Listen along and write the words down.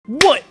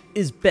What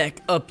is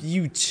back up,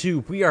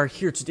 YouTube? We are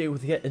here today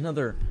with yet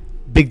another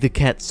Big the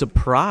Cat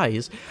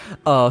surprise.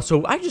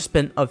 So I just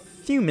spent a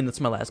few minutes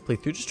in my last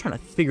playthrough just trying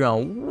to figure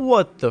out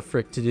what the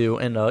frick to do,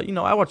 and you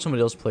know, I watched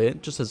somebody else play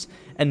it just as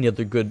any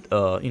other good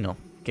you know,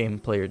 game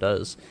player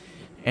does.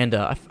 And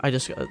I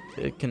just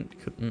did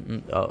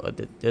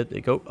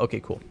it go? Okay,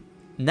 cool.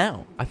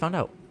 Now I found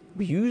out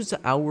we use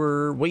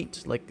our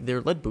weight like they're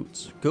lead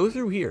boots. Go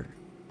through here.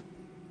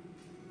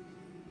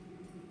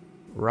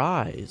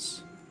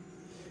 Rise.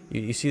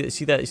 You see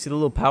that? You see the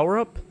little power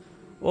up?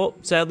 Well,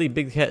 sadly,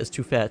 Big Cat is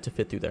too fat to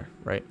fit through there,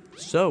 right?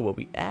 So what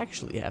we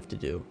actually have to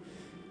do,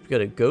 we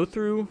gotta go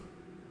through.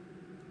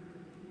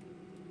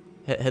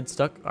 Head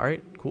stuck. All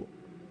right, cool.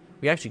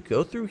 We actually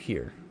go through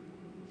here.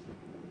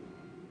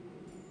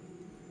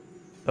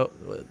 Oh,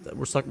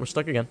 we're stuck. We're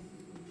stuck again.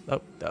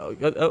 Okay,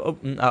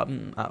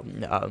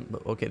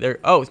 there.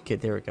 Oh, okay,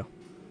 there we go.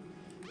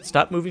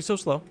 Stop moving so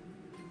slow.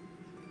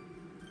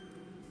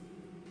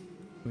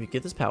 We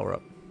get this power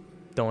up.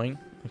 Doing.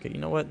 Okay, you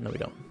know what? No, we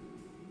don't.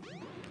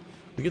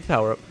 We get the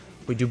power up.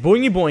 We do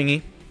boingy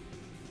boingy.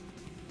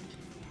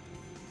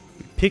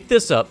 We pick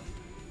this up.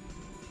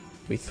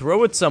 We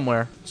throw it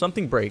somewhere.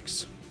 Something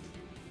breaks.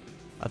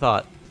 I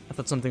thought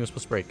something was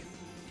supposed to break.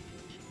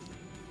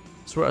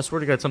 I swear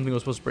to God, something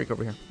was supposed to break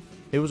over here.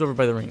 It was over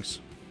by the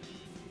rings.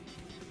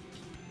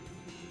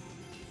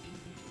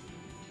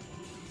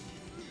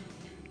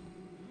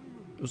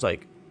 It was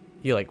like,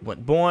 you like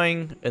went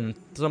boing, and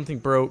something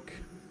broke.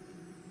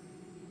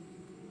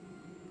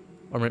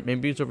 Or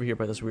maybe it's over here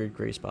by this weird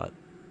gray spot.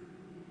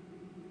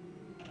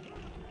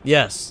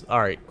 Yes. All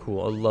right.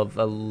 Cool. I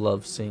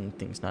love seeing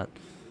things not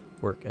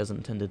work as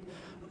intended.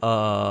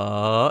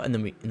 And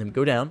then we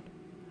go down.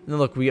 And then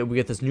look, we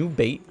get this new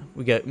bait.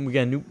 We got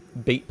a new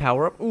bait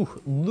power up. Ooh,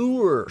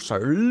 lure.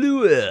 Sorry,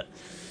 lure.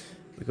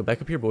 We go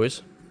back up here,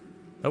 boys.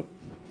 Oh,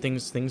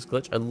 things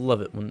glitch. I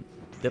love it when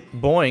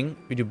boing.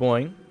 We do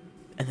boing,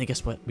 and then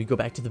guess what? We go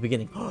back to the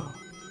beginning.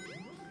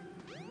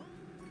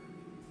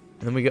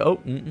 And then we go,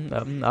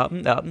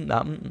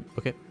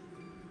 okay.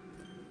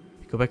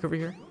 Go back over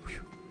here.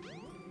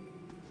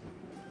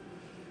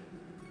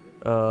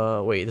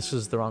 Wait, this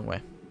is the wrong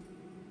way.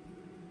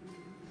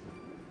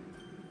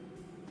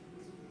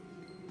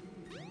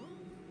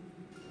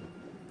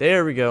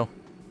 There we go.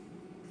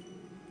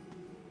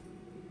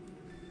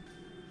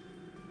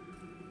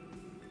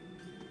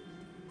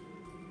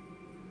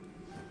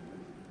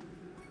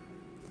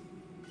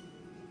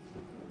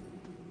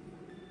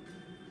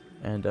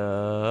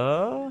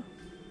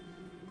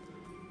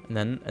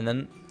 And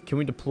then can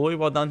we deploy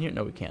while down here?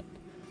 No, we can't.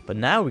 But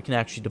now we can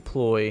actually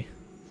deploy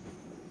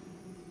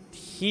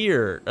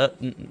here.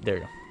 There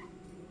you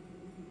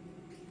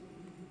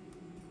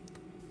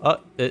go.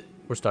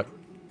 We're stuck.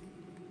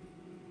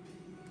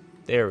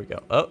 There we go.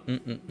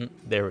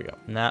 There we go.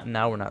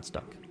 Now we're not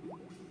stuck.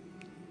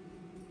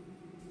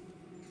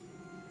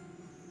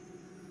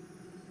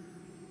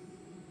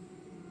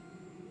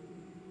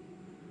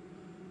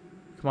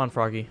 Come on,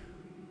 Froggy.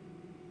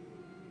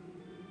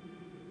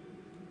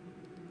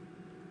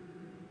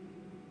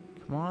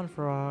 Come on,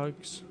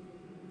 frogs.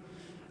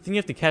 I think you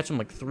have to catch him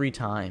like 3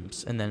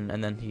 times, and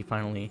then he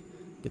finally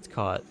gets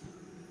caught.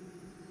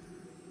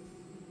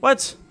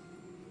 What?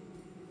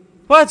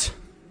 What?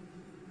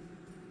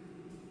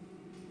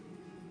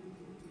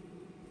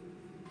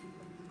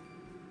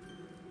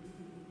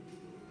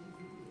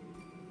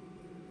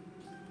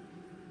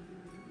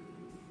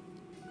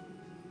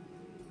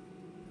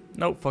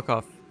 No, fuck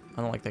off.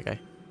 I don't like that guy.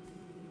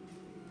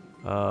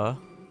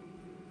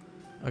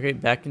 Okay,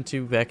 back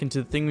into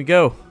the thing we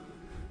go.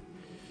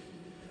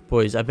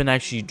 Boys, I've been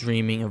actually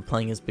dreaming of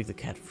playing as Big the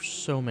Cat for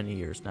so many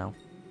years now.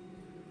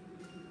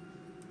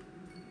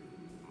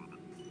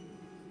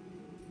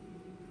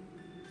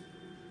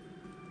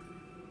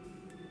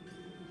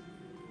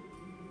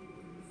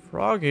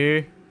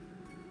 Froggy.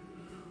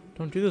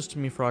 Don't do this to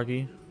me,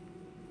 Froggy.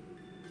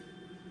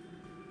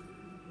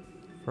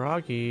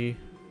 Froggy.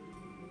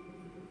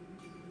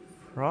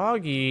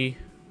 Froggy.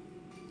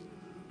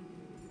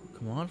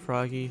 Come on,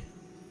 Froggy.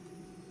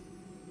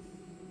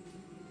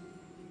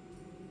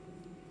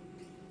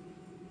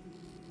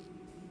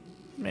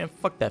 Man,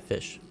 fuck that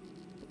fish.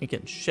 Ain't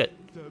getting shit.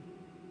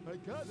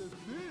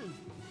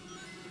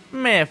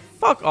 Man,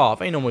 fuck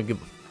off. Ain't no one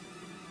give a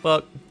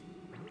fuck.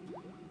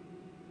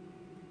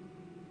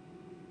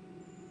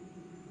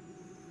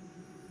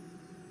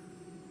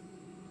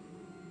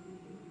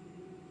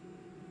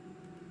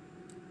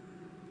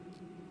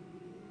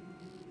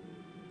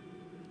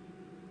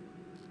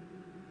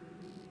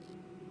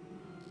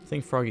 I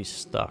think Froggy's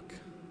stuck. I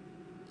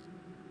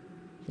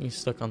think he's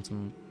stuck on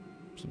some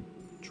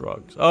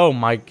drugs. Oh,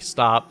 Mike,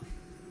 stop.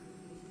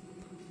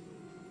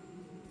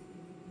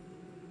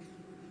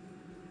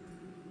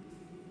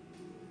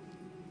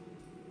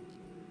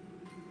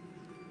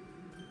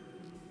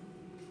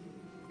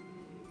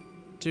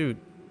 Dude.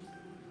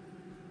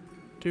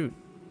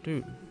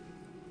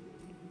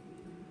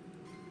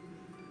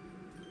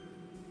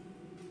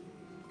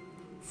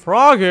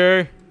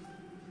 Froggy!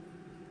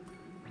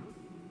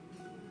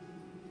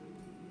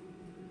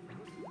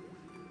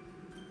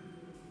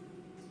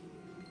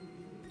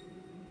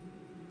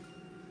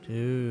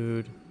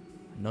 Dude.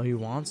 I know you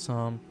want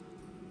some.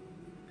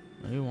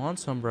 I know you want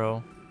some,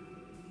 bro.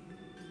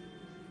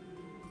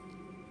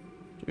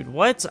 Dude,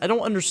 what? I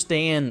don't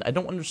understand. I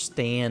don't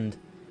understand.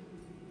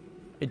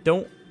 I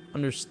don't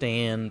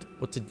understand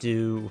what to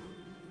do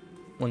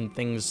when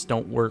things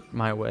don't work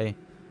my way.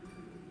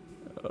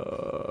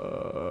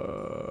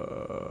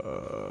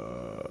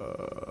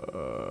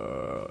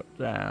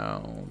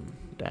 Down,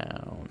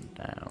 down,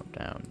 down,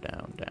 down,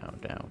 down, down,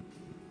 down.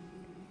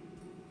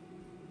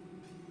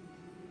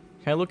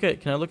 Can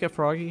I look at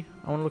Froggy?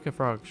 I want to look at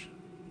frogs.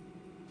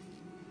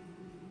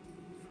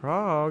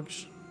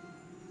 Frogs.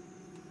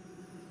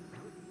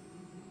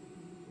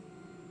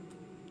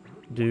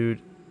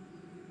 Dude.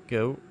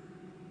 Go.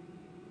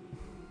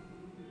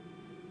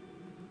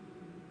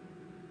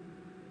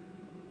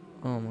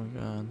 Oh my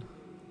god.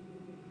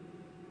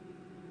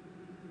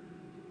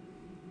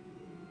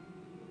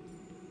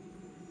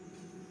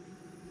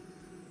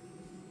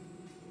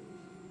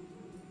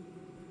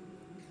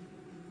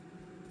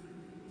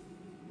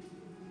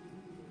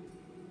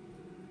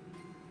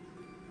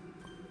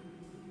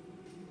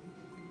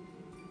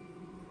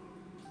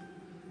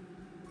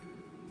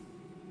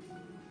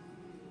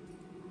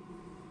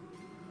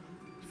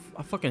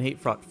 I fucking hate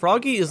Frog.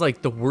 Froggy is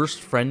like the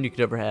worst friend you could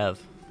ever have.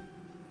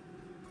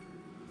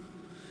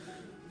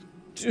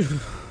 Dude.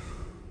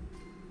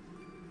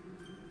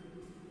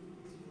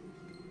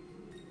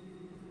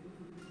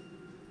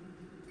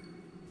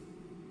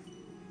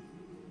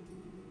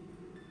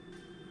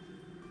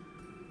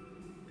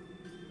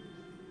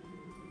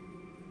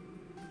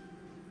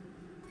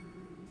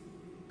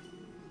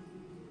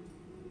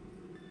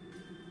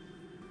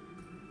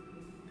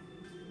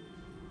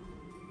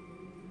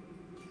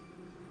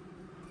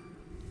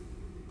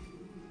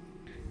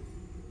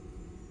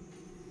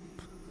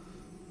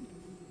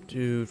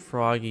 Dude,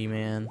 Froggy,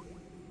 man.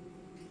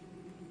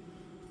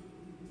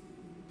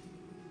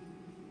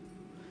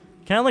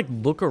 Can I, like,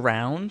 look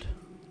around?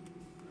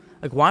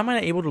 Like, why am I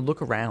not able to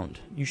look around?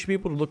 You should be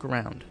able to look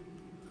around.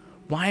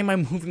 Why am I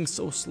moving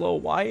so slow?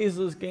 Why is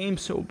this game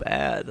so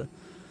bad?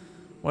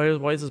 Why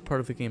is this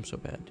part of the game so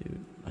bad,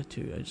 dude? I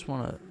just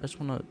wanna...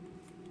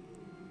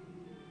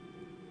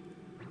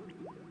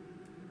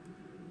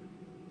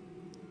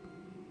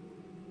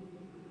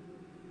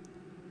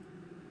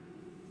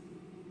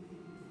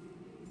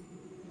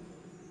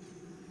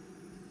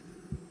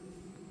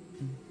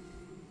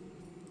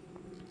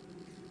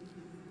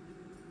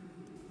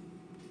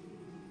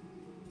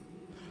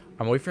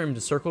 I'm waiting for him to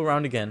circle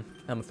around again.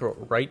 I'm gonna throw it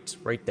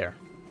right there.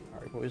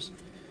 All right, boys.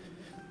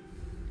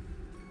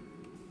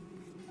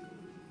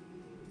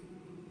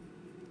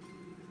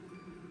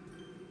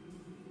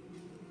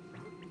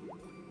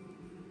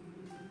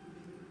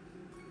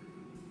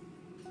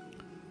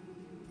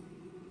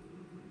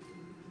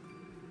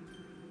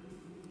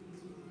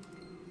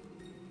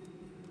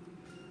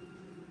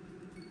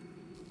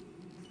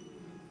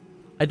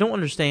 I don't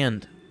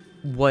understand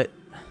what...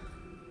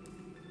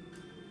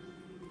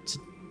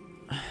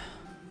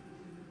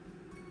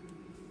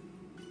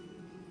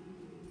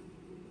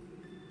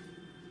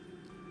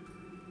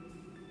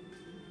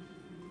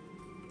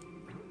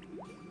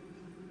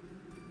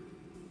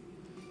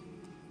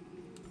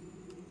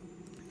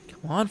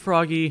 Come on,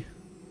 Froggy.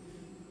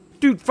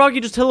 Dude, Froggy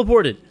just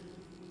teleported.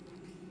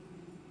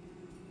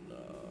 Oh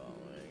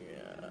my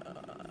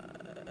god.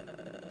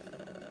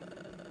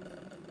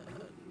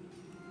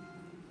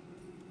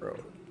 Bro.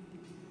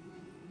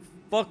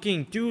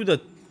 Fucking do the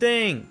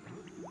thing.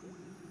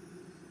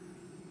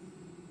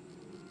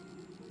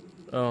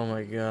 Oh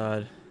my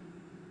god.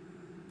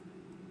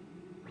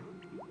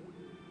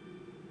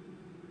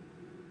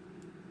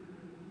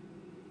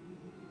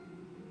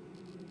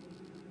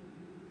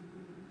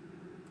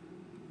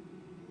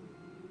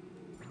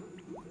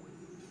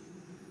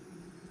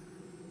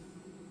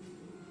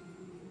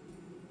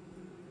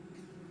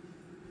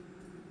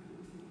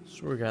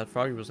 Swear to God,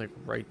 Froggy was like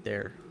right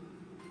there.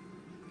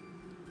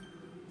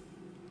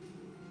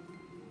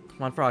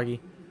 Come on,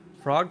 Froggy.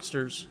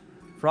 Frogsters.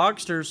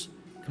 Frogsters.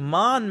 Come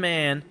on,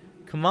 man.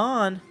 Come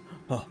on.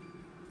 Oh.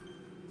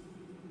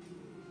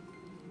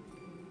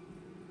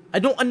 I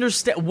don't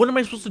understand. What am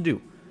I supposed to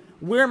do?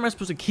 Where am I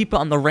supposed to keep it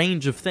on the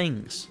range of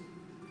things?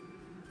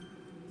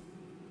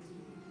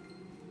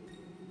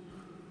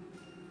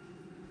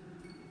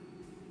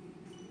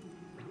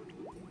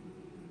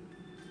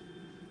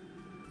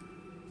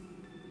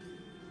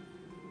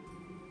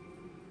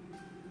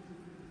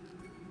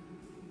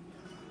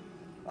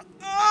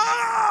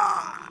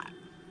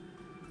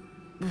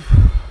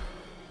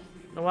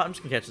 You know what? I'm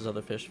just gonna catch this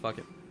other fish. Fuck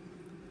it.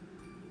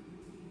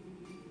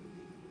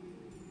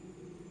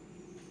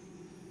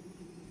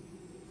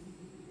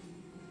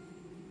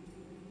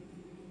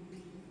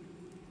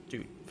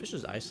 Dude,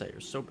 fish's eyesight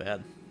is so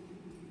bad.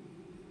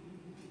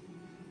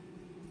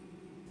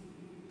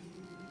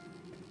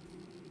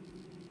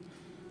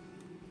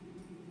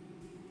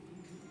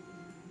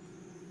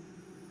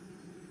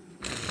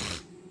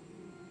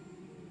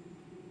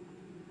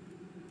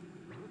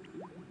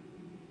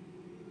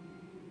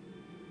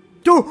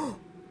 Dude!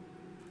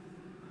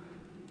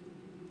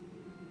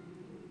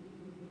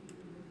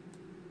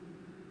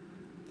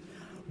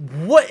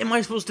 what am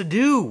I supposed to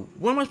do?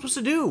 What am I supposed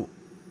to do?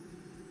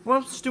 What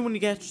am I supposed to do when he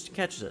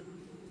catches it?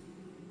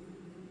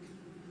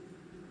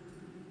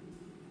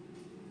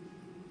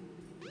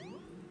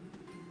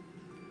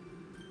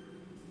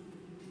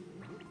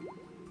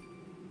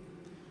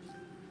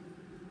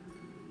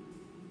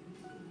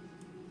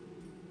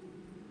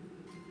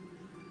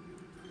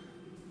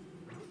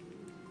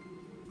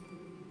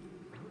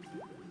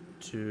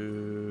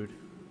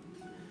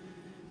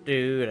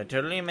 Dude, I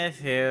totally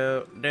miss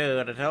you.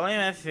 Dude, I totally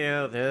miss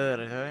you. Dude,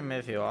 I totally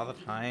miss you all the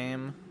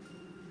time.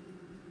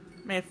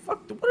 Man,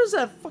 fuck, what is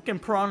that fucking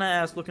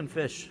piranha-ass looking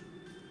fish?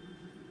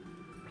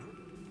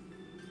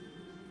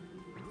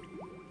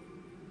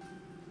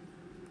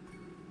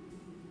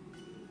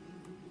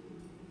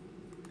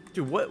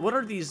 Dude, what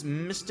are these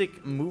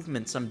mystic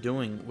movements I'm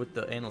doing with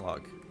the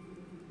analog?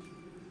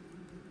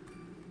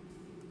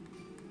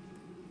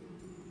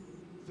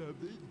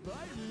 Something's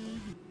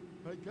biting.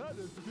 I got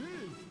a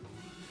fish.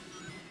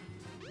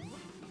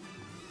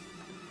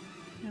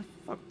 Yeah,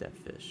 fuck that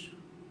fish.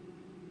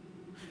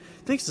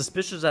 Think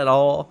suspicious at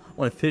all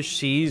when a fish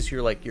sees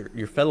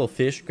your fellow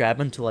fish grab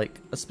into like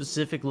a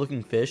specific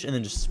looking fish and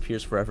then just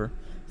disappears forever?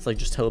 It's like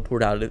just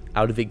teleport out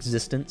of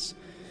existence.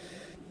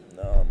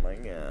 Oh my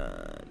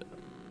god.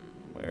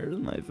 Where's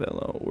my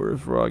fellow?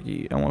 Where's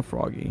Froggy? I want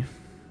Froggy.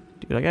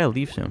 Dude, I gotta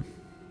leave soon.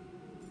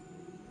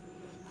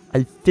 I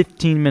have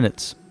 15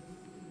 minutes.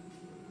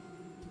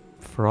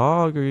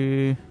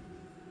 Froggy.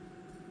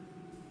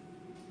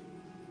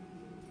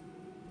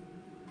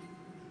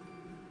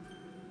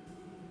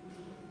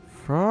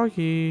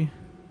 Froggy.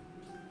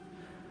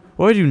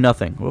 What if I do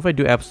nothing? What if I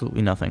do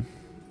absolutely nothing?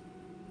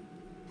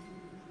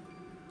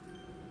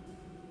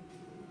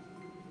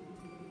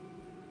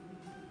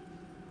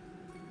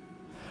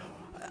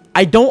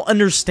 I don't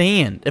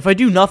understand. If I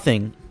do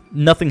nothing,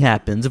 nothing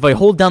happens. If I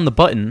hold down the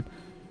button,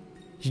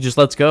 he just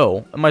lets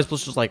go. Am I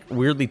supposed to just like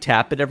weirdly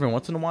tap it every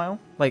once in a while?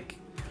 Like,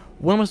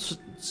 what am I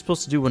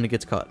supposed to do when it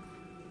gets caught?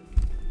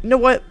 You know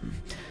what?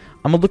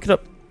 I'm gonna look it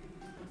up.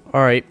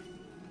 Alright.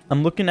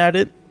 I'm looking at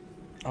it.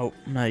 Oh,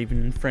 not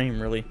even in frame,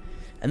 really.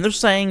 And they're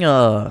saying,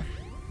 where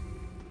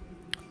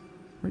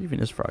even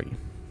is Froggy?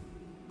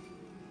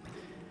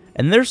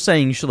 And they're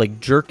saying you should, like,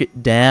 jerk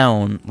it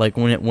down, like,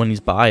 when he's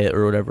by it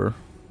or whatever.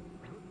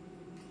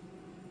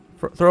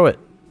 Throw it.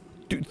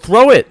 Dude,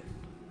 throw it!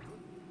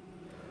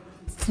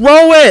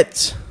 Throw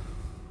it!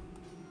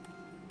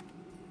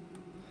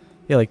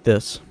 Yeah, like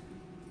this.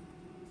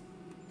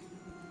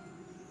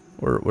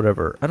 Or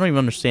whatever. I don't even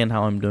understand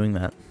how I'm doing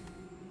that.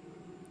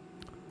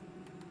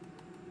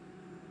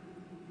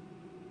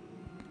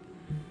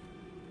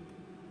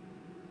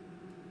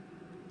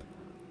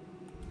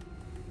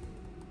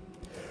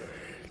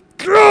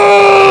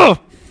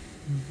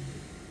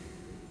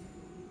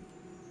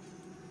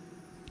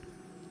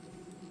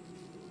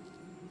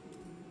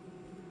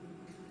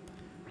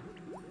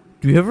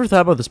 Do you ever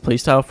thought about this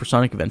playstyle for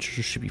Sonic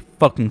Adventure? Should be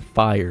fucking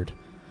fired.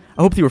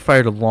 I hope they were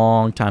fired a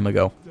long time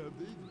ago.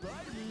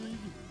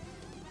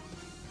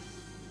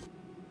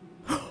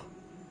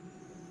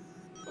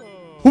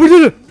 Who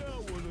did it?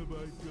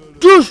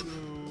 Josh!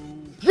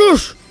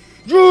 Josh!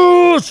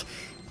 Josh!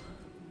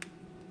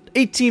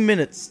 18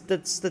 minutes.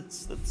 This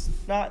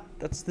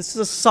is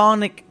a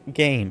Sonic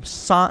game.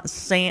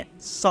 Sonic.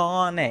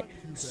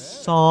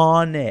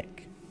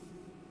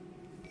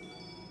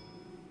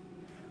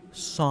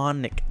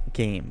 Sonic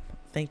game.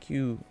 Thank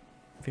you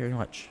very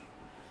much.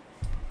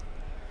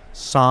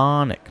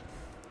 Sonic.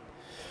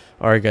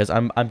 Alright guys,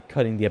 I'm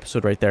cutting the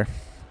episode right there.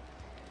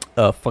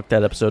 Fuck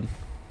that episode.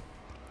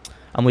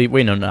 I'm leaving.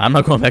 Wait, no, I'm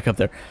not going back up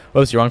there.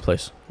 Oh, it's the wrong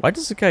place. Why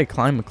does the guy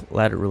climb a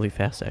ladder really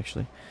fast,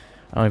 actually?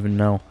 I don't even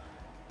know.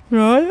 So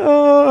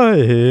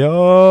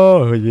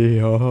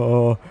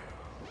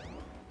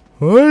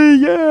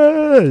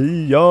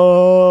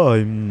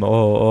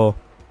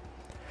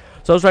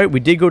I was right, we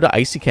did go to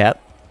Icy Cap.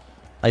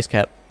 Ice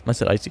Cap. I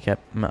said Icy Cap.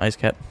 I'm an Ice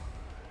Cap.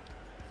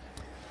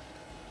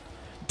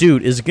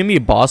 Dude, is it gonna be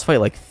a boss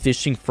fight like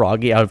fishing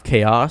Froggy out of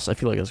chaos? I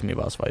feel like it's gonna be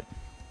a boss fight.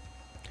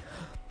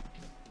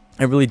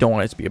 I really don't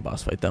want it to be a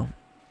boss fight, though.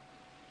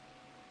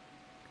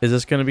 Is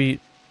this gonna be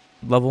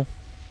level?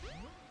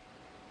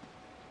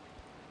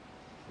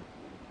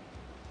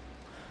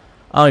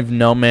 I don't even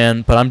know,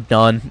 man, but I'm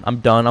done.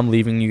 I'm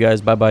leaving you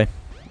guys. Bye-bye.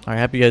 Alright,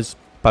 happy guys.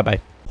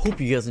 Bye-bye. Hope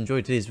you guys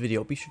enjoyed today's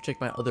video. Be sure to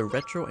check my other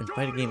retro and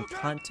fighting game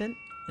content.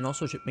 And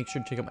also make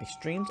sure to check out my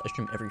streams. I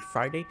stream every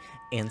Friday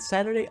and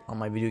Saturday on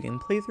my video game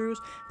playthroughs.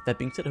 With that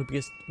being said, I hope you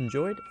guys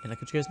enjoyed, and I'll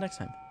catch you guys next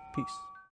time. Peace.